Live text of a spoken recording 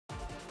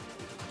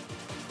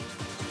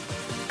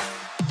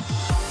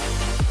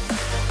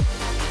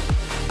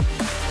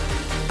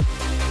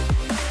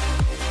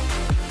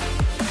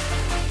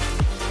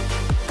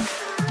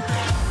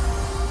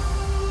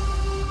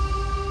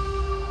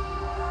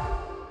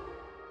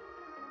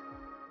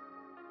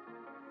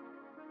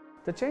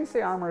The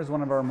Chainstay Armor is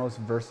one of our most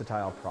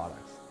versatile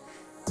products.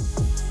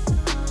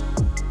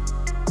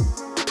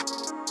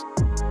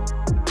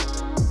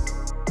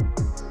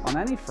 On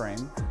any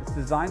frame, it's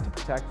designed to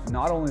protect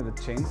not only the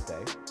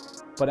chainstay,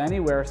 but any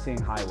wear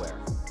seeing high wear.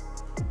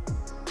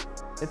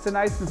 It's a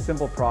nice and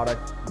simple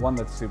product, one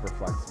that's super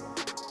flexible.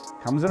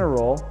 Comes in a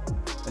roll,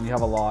 and you have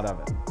a lot of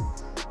it.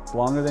 It's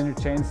longer than your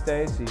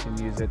chainstay, so you can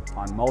use it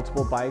on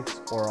multiple bikes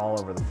or all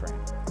over the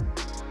frame.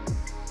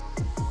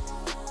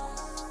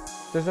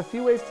 There's a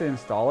few ways to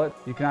install it.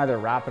 You can either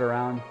wrap it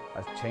around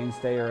a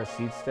chainstay or a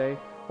seat stay,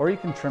 or you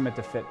can trim it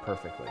to fit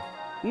perfectly.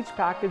 Each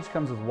package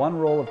comes with one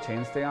roll of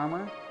chainstay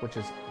armor, which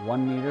is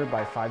 1 meter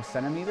by 5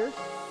 centimeters,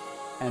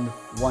 and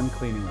one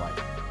cleaning wipe.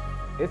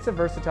 It's a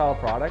versatile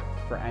product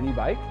for any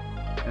bike,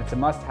 and it's a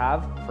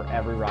must-have for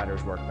every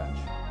rider's workbench.